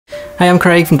Hey, I'm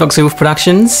Craig from Doco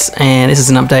Productions, and this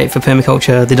is an update for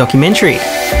Permaculture The Documentary.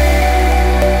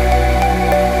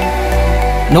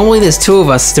 Normally there's two of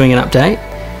us doing an update,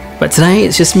 but today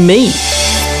it's just me.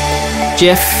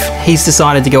 Geoff, he's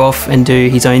decided to go off and do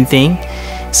his own thing,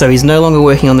 so he's no longer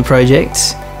working on the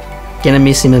project. Gonna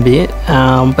miss him a bit,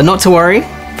 but not to worry,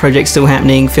 project's still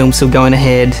happening, film's still going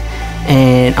ahead,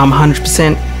 and I'm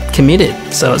 100% committed,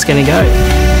 so it's gonna go.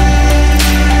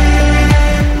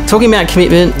 Talking about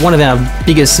commitment, one of our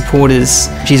biggest supporters,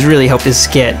 she's really helped us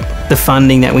get the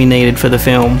funding that we needed for the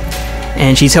film.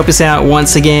 And she's helped us out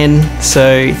once again,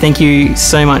 so thank you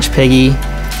so much, Peggy.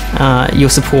 Your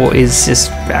support is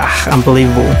just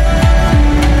unbelievable.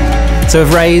 So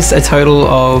we've raised a total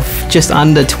of just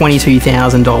under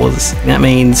 $22,000. That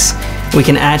means we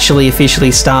can actually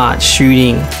officially start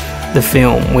shooting the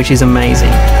film, which is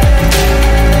amazing.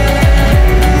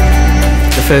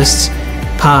 The first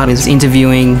part is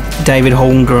interviewing David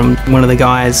Holmgren, one of the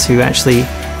guys who actually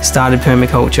started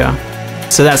permaculture.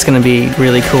 So that's going to be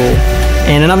really cool.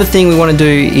 And another thing we want to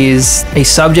do is a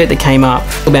subject that came up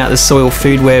about the soil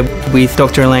food web with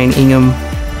Dr. Elaine Ingham.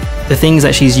 The things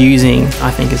that she's using,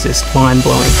 I think, is just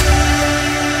mind-blowing.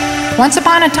 Once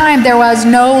upon a time, there was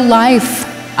no life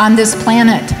on this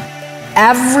planet.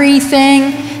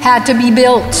 Everything had to be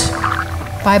built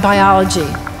by biology.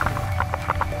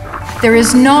 There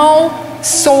is no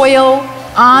soil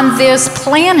on this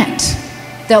planet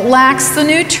that lacks the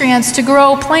nutrients to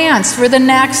grow plants for the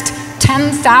next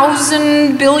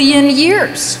 10,000 billion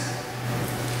years.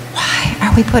 Why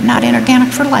are we putting out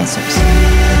inorganic fertilizers?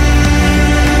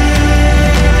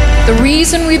 The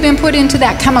reason we've been put into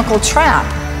that chemical trap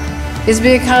is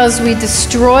because we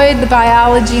destroyed the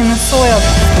biology in the soil.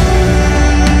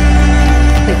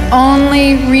 The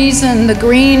only reason the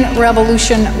green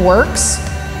revolution works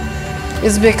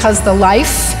is because the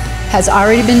life has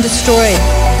already been destroyed.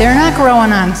 They're not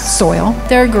growing on soil,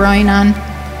 they're growing on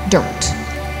dirt.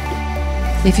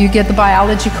 If you get the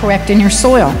biology correct in your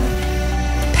soil.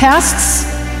 Pests,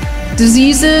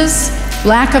 diseases,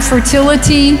 lack of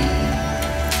fertility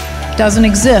doesn't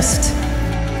exist.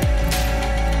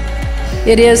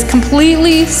 It is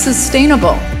completely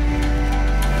sustainable.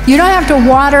 You don't have to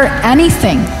water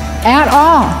anything at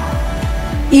all,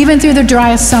 even through the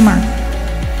driest summer.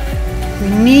 We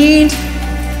need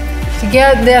to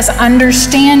get this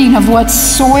understanding of what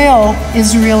soil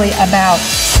is really about.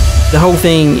 The whole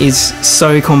thing is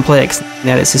so complex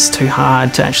that it's just too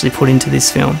hard to actually put into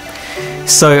this film.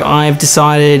 So I've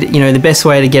decided, the best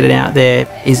way to get it out there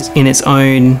is in its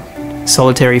own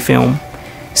solitary film.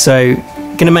 So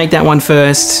I'm gonna make that one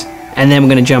first, and then we're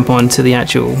gonna jump on to the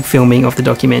actual filming of the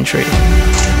documentary.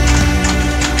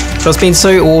 So it's been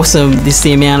so awesome,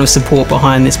 the amount of support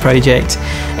behind this project,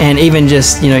 and even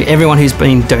just everyone who's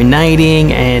been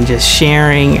donating and just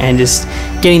sharing and just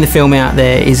getting the film out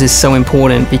there is just so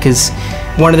important, because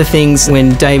one of the things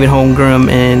when David Holmgren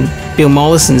and Bill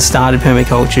Mollison started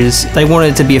Permacultures, they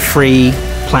wanted it to be a free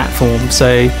platform.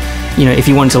 So if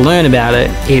you wanted to learn about it,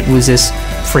 it was just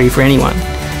free for anyone.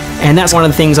 And that's one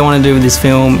of the things I want to do with this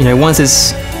film. Once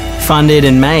it's funded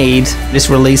and made, just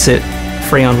release it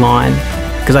free online.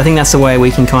 Because I think that's the way we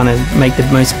can kind of make the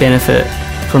most benefit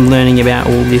from learning about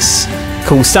all this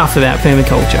cool stuff about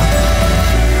permaculture.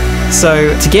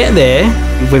 So to get there,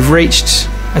 we've reached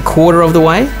a quarter of the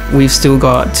way. We've still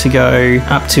got to go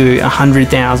up to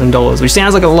 $100,000, which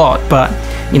sounds like a lot, but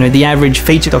the average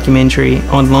feature documentary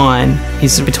online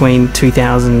is between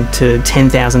 $2,000 to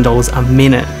 $10,000 a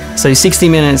minute. So 60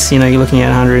 minutes, you're looking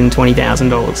at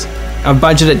 $120,000. I've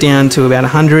budgeted it down to about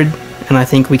 100, and I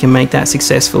think we can make that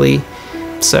successfully.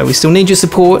 So we still need your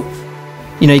support.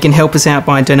 You can help us out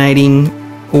by donating,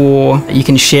 or you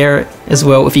can share it as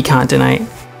well if you can't donate.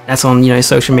 That's on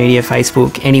social media,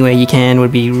 Facebook, anywhere you can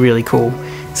would be really cool.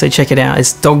 So check it out.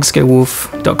 It's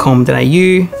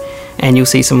dogsgowolf.com.au, and you'll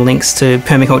see some links to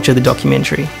Permaculture the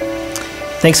Documentary.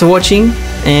 Thanks for watching,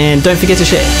 and don't forget to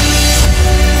share.